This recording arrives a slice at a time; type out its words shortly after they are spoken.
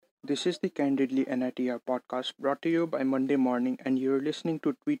This is the Candidly NITR podcast brought to you by Monday Morning, and you're listening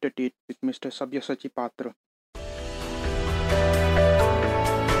to Tweet at It with Mr. Sabyasachi Patra.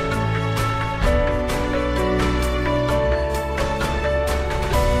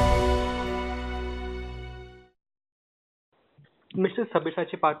 Mr.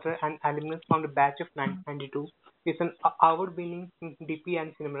 Sabyasachi Patra, an alumnus from the batch of 1992, is an award-winning DP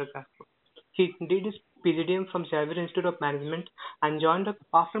and cinematographer. He did his PhD from Xavier Institute of Management and joined up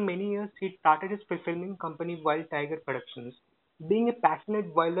after many years. He started his filming company Wild Tiger Productions. Being a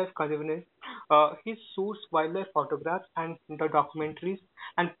passionate wildlife conservationist, he shoots wildlife photographs and documentaries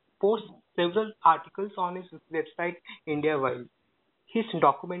and posts several articles on his website India Wild. His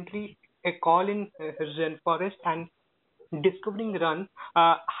documentary A Call in Rainforest and Discovering Run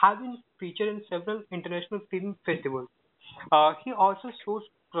have been featured in several international film festivals. He also shoots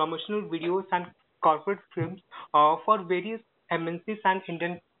promotional videos and corporate films for various MNCs and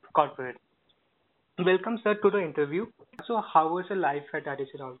Indian corporates. Welcome, sir, to the interview. So, how was your life at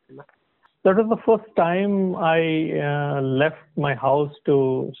Aditya Rourkela? That was the first time I left my house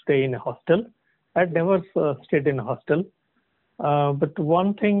to stay in a hostel. I'd never stayed in a hostel. But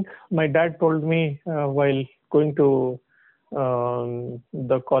one thing my dad told me while going to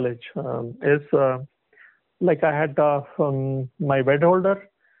the college is like I had my bed holder,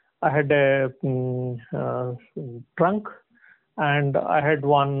 I had a trunk, and I had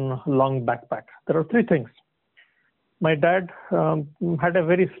one long backpack. There are three things. My dad had a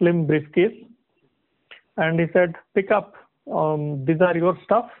very slim briefcase, and he said, pick up, these are your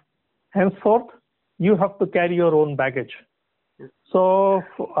stuff. Henceforth, you have to carry your own baggage. So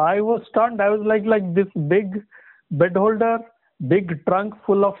I was stunned. I was like this big bed holder, big trunk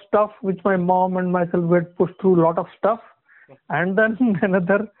full of stuff, which my mom and myself had pushed through a lot of stuff. And then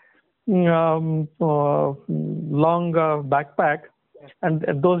another long backpack. And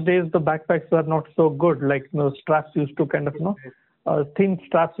in those days, the backpacks were not so good. Like, straps used to kind of, thin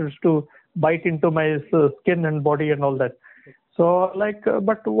straps used to bite into my skin and body and all that. So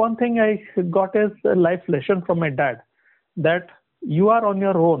but one thing I got is a life lesson from my dad, that you are on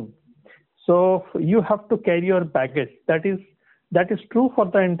your own. So you have to carry your baggage. That is true for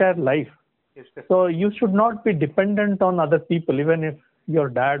the entire life. Yes, so you should not be dependent on other people, even if your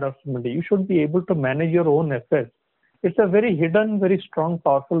dad or somebody. You should be able to manage your own affairs. It's a very hidden, very strong,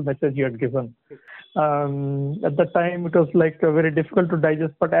 powerful message you had given. At the time, it was very difficult to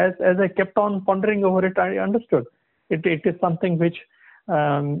digest. But as I kept on pondering over it, I understood. It is something which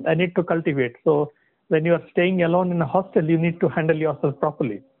I need to cultivate. So when you are staying alone in a hostel, you need to handle yourself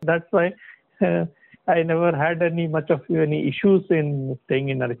properly. That's why I never had any issues in staying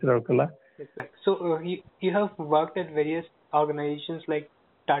in Aditya Rourkela. So you have worked at various organizations like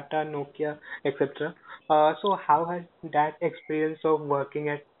Tata, Nokia, etc. So how has that experience of working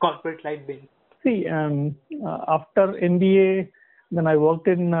at corporate life been? See, after MBA, then I worked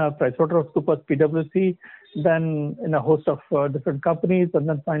in PricewaterhouseCoopers, PwC, then in a host of different companies, and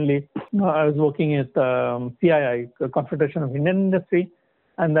then finally I was working at CII, Confederation of Indian Industry,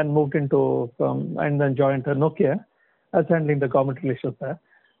 and then moved into and then joined Nokia as handling the government relations there.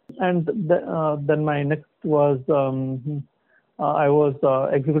 And then my next was I was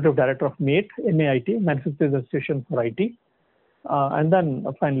executive director of MAIT, MAIT, Manufacturing Association for IT, and then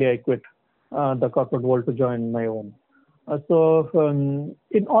finally I quit the corporate world to join my own. So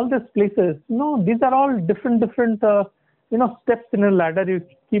in all these places, these are all different steps in a ladder. You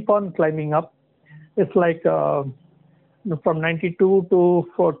keep on climbing up. It's like from 92 to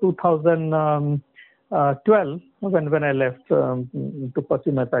 2012 when I left to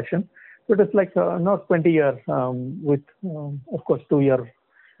pursue my passion. So it is like not 20 years with of course 2-year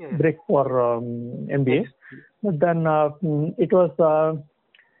break for MBA. But then it was.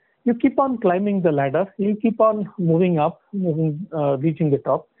 You keep on climbing the ladder. You keep on moving up, reaching the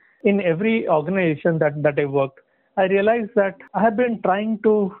top. In every organization that I worked, I realized that I have been trying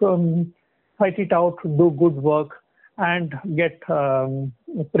to fight it out, do good work, and get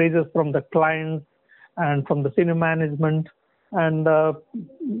praises from the clients and from the senior management. And I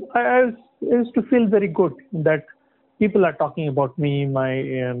used to feel very good that people are talking about me.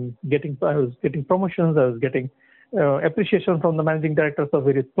 I was getting promotions. I was getting appreciation from the managing directors of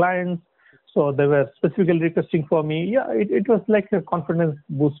various clients. So they were specifically requesting for me. Yeah, it was like a confidence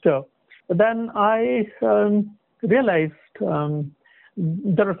booster. But then I realized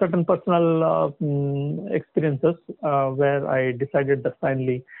there are certain personal experiences where I decided that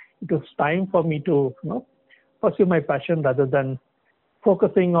finally it was time for me to pursue my passion rather than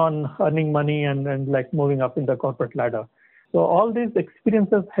focusing on earning money and moving up in the corporate ladder. So all these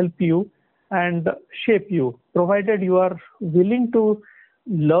experiences help you and shape you, provided you are willing to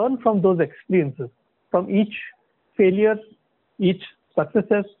learn from those experiences, from each failure, each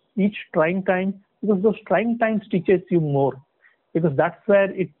successes, each trying time, because those trying times teaches you more, because that's where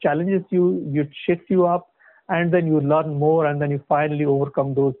it challenges you, it shakes you up, and then you learn more, and then you finally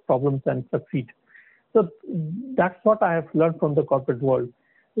overcome those problems and succeed. So that's what I have learned from the corporate world.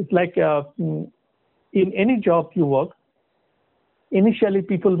 It's like in any job you work, initially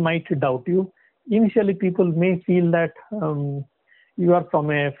people might doubt you. Initially people may feel that you are from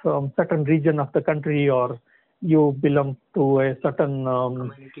a certain region of the country, or you belong to a certain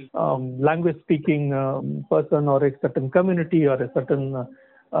language speaking person, or a certain community, or a certain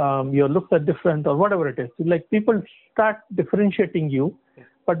your looks are different, or whatever it is. Like people start differentiating you,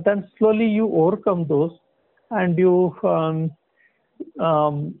 but then slowly you overcome those, and you earn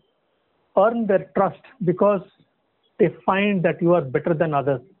their trust, because they find that you are better than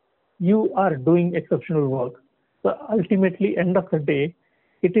others. You are doing exceptional work. So ultimately, end of the day,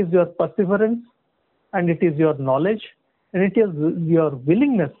 it is your perseverance, and it is your knowledge, and it is your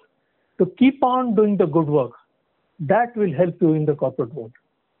willingness to keep on doing the good work that will help you in the corporate world.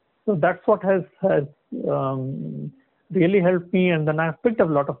 So that's what has really helped me, and then I've picked up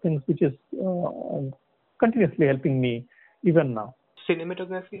a lot of things which is continuously helping me even now.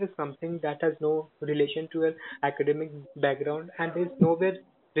 Cinematography is something that has no relation to your academic background and is nowhere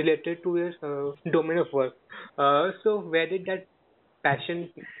related to your domain of work. So where did that passion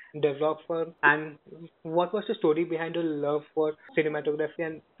develop from, and what was the story behind your love for cinematography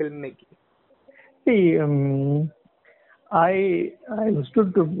and filmmaking? See, I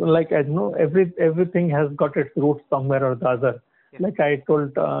understood to, like, I know everything has got its roots somewhere or the other. Yeah. Like I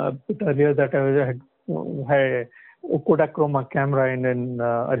told earlier that I had a Kodachroma camera in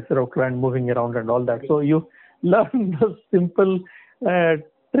Arisarao and moving around and all that. Okay. So you learn the simple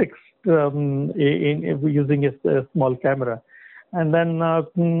tricks in using a small camera. And then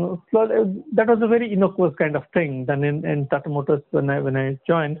that was a very innocuous kind of thing. Then in Tata Motors, when I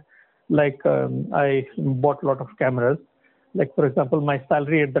joined, like I bought a lot of cameras. Like, for example, my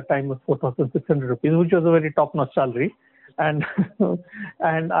salary at the time was 4,600 rupees, which was a very top-notch salary. And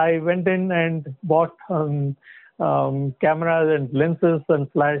and I went in and bought cameras and lenses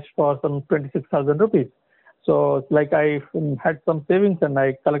and flash for some 26,000 rupees. So it's like I had some savings, and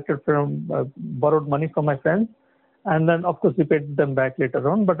I collected from borrowed money from my friends. And then, of course, we paid them back later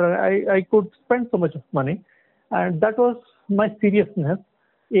on. But I could spend so much of money. And that was my seriousness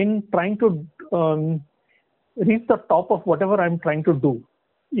in trying to reach the top of whatever I'm trying to do.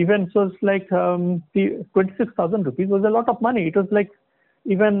 Even so, it's like the 26,000 rupees was a lot of money. It was like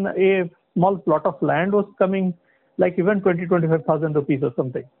even a small plot of land was coming like even 25,000 rupees or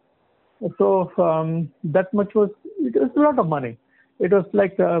something. So that much was a lot of money. It was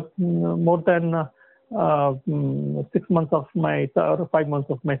like more than 6 months of my or 5 months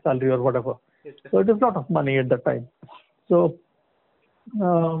of my salary or whatever. So it was a lot of money at that time. So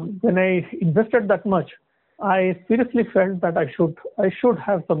when I invested that much, I seriously felt that I should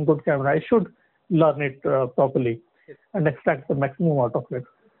have some good camera. I should learn it properly and extract the maximum out of it.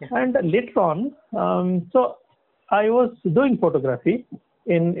 And later on, so I was doing photography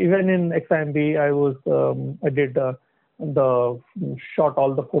even in XIMB. I did shot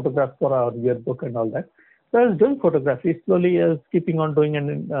all the photographs for our yearbook and all that. So I was doing photography slowly, as keeping on doing,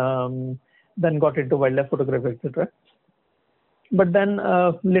 and then got into wildlife photography, etc. But then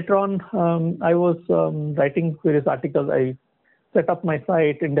later on, I was writing various articles. I set up my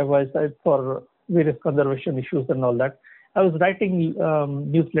site, Endeavour site, for various conservation issues and all that. I was writing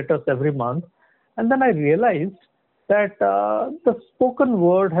newsletters every month. And then I realized that the spoken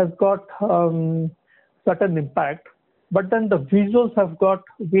word has got certain impact, but then the visuals have got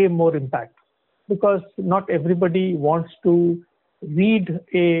way more impact, because not everybody wants to read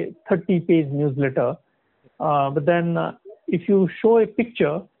a 30-page newsletter. But then if you show a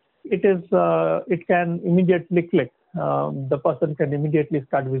picture, it can immediately click. The person can immediately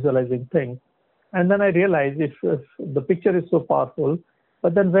start visualizing things. And then I realized if the picture is so powerful,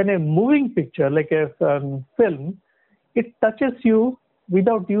 but then when a moving picture, like a film, it touches you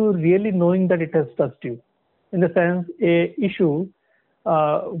without you really knowing that it has touched you. In the sense, a issue,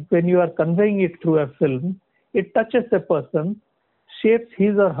 when you are conveying it through a film, it touches a person, shapes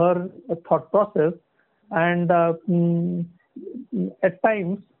his or her thought process, and at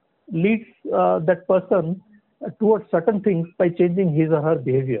times leads that person towards certain things by changing his or her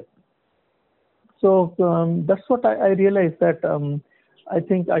behavior. So that's what I realized, that I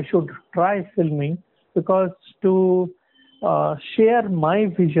think I should try filming, because to share my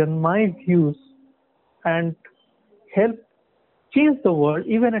vision, my views, and help change the world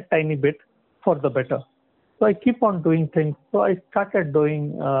even a tiny bit for the better. So I keep on doing things. So I started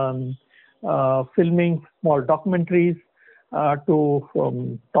doing filming small documentaries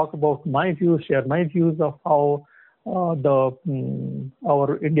to talk about my views, share my views of how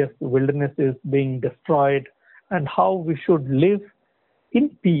our India's wilderness is being destroyed, and how we should live in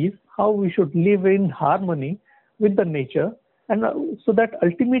peace, how we should live in harmony with the nature, and so that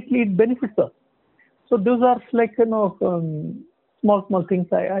ultimately it benefits us. So those are like small things.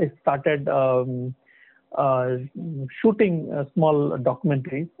 I started shooting small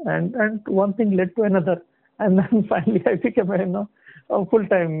documentaries, and one thing led to another, and then finally I became a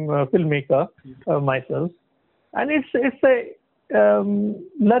full-time filmmaker myself. And it's a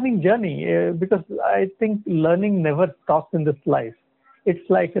learning journey because I think learning never stops in this life. It's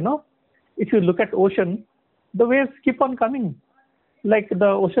like if you look at ocean, the waves keep on coming. Like the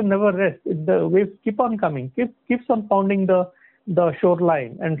ocean never rests. The waves keep on coming, keeps on pounding the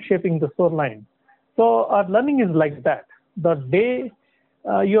shoreline and shaping the shoreline. So our learning is like that. The day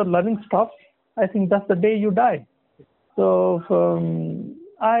your learning stops, I think that's the day you die. So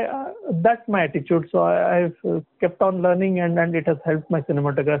that's my attitude. So I've kept on learning, and it has helped my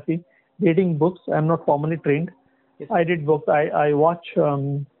cinematography. Reading books. I'm not formally trained. Yes. I read books. I watch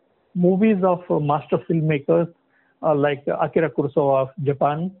movies of master filmmakers like Akira Kurosawa of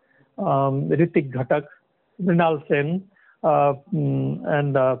Japan, Ritik Ghatak, Mrinal Sen,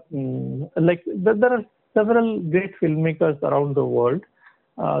 and like there are several great filmmakers around the world.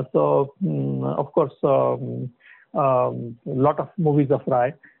 So of course, a lot of movies of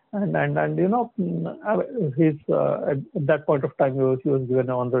Rai, and he's at that point of time he was given an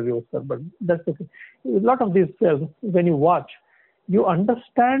honorary Oscar, but that's okay. A lot of these films, when you watch, you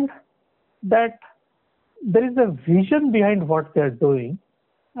understand that there is a vision behind what they are doing,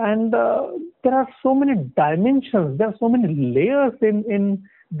 and there are so many dimensions, there are so many layers in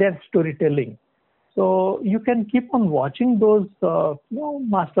their storytelling. So you can keep on watching those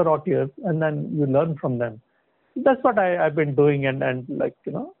master auteurs, and then you learn from them. That's what I've been doing, and like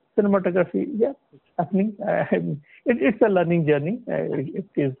cinematography, yeah, it's happening. It's a learning journey. It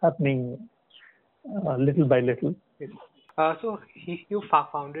is happening little by little. So you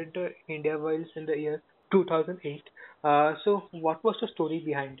founded India Wilds in the year 2008. So what was the story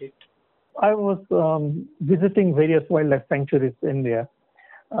behind it? I was visiting various wildlife sanctuaries in India,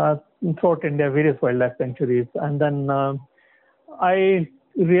 throughout India, various wildlife sanctuaries, and then I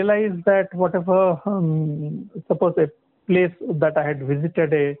realized that whatever, suppose a place that I had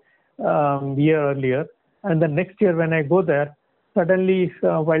visited a year earlier, and the next year when I go there, suddenly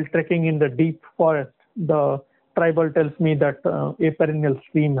while trekking in the deep forest, the tribal tells me that a perennial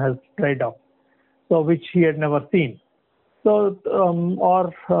stream has dried up, so which he had never seen. So,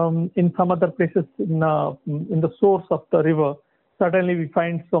 or in some other places in the source of the river, suddenly we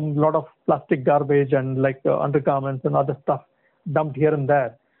find some lot of plastic garbage and like undergarments and other stuff dumped here and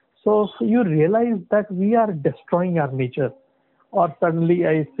there. So you realize that we are destroying our nature. Or suddenly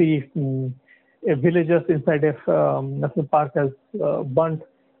I see villagers inside a national park has burnt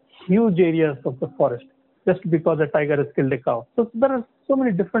huge areas of the forest just because a tiger has killed a cow. So there are so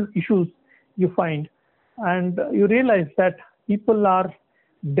many different issues you find, and you realize that people are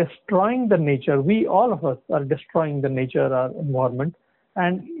destroying the nature. We, all of us, are destroying the nature, our environment,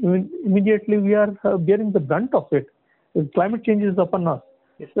 and immediately we are bearing the brunt of it. Climate change is upon us.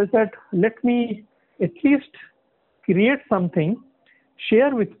 So I said, let me at least create something,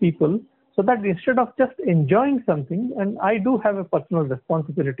 share with people, so that instead of just enjoying something, and I do have a personal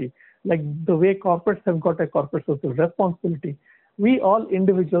responsibility, like the way corporates have got a corporate social responsibility, we all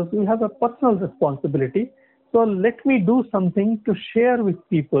individuals, we have a personal responsibility. So let me do something to share with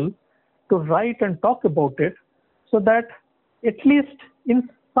people, to write and talk about it, so that at least in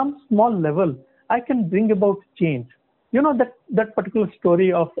some small level, I can bring about change. You know, that particular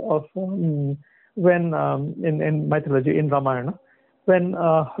story of when in mythology, in Ramayana, when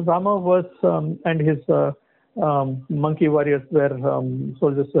Rama was and his monkey warriors were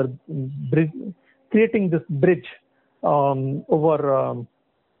soldiers were creating this bridge over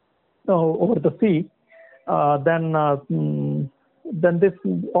the sea. Then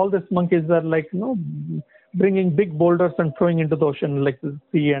all these monkeys were like bringing big boulders and throwing into the ocean like the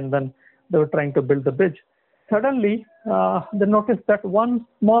sea, and then they were trying to build the bridge. Suddenly, they noticed that one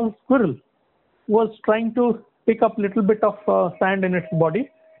small squirrel was trying to pick up a little bit of sand in its body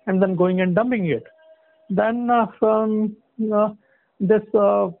and then going and dumping it. Then this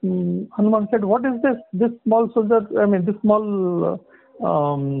Hanuman said, "What is this? This small soldier? I mean, this small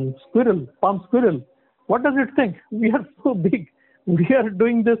squirrel, palm squirrel. What does it think? We are so big. We are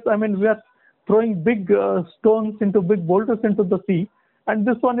doing this. I mean, we are throwing big stones into big boulders into the sea, and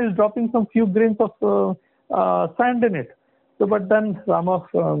this one is dropping some few grains of sand in it. So, but then Rama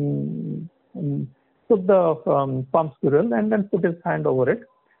took the palm squirrel and then put his hand over it,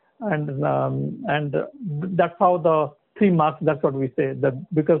 and that's how the 3 marks. That's what we say, that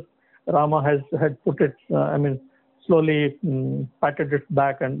because Rama had put it, slowly patted its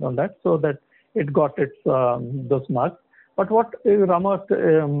back and on that, so that it got its those marks. But what Rama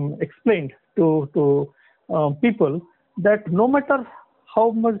explained to people, that no matter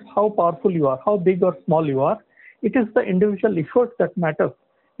how powerful you are, how big or small you are, it is the individual effort that matters,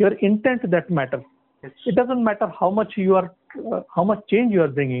 your intent that matters. Yes. It doesn't matter how much change you are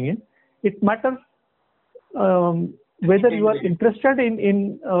bringing in. It matters whether you are interested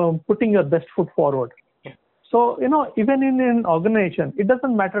in putting your best foot forward. Yeah. So, even in an organization, it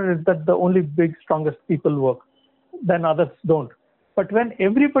doesn't matter that the only big, strongest people work, then others don't. But when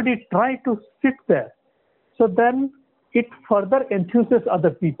everybody try to sit there, so then it further enthuses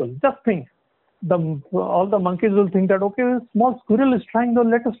other people. Just think, all the monkeys will think that, okay, a small squirrel is trying, though,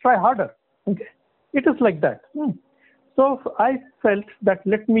 let us try harder. Okay, it is like that. So I felt that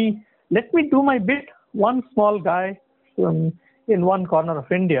let me do my bit. One small guy in one corner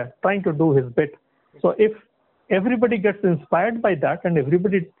of India trying to do his bit. So if everybody gets inspired by that and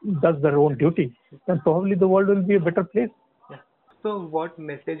everybody does their own duty, then probably the world will be a better place. So what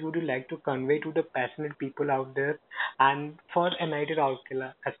message would you like to convey to the passionate people out there and for NIT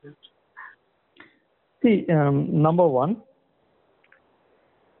Rourkela as well? See, number one,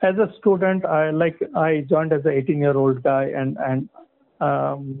 as a student, I joined as an 18-year-old guy, and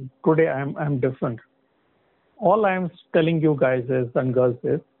today I'm different. All I'm telling you guys and girls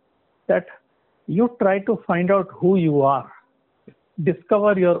is that you try to find out who you are,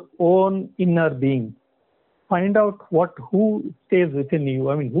 discover your own inner being, find out who stays within you.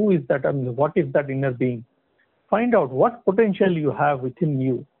 Who is that? What is that inner being? Find out what potential you have within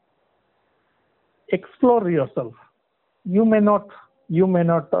you. Explore yourself. You may not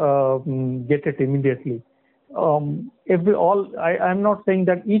get it immediately. I'm not saying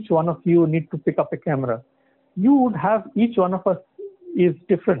that each one of you need to pick up a camera. You would have, each one of us is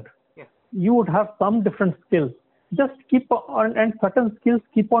different. Yeah. You would have some different skills. Just keep on, and certain skills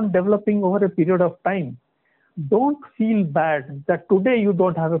keep on developing over a period of time. Don't feel bad that today you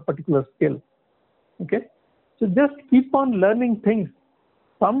don't have a particular skill. Okay? So just keep on learning things.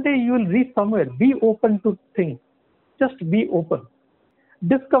 Someday you will reach somewhere. Be open to things. Just be open.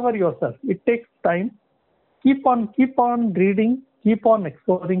 Discover yourself. It takes time. Keep on reading. Keep on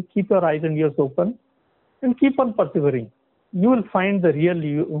exploring. Keep your eyes and ears open, and keep on persevering. You will find the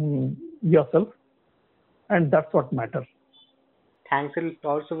real yourself, and that's what matters. Thanks a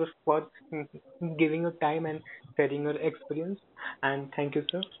lot, sir, for giving your time and sharing your experience. And thank you,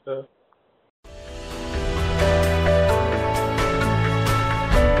 sir.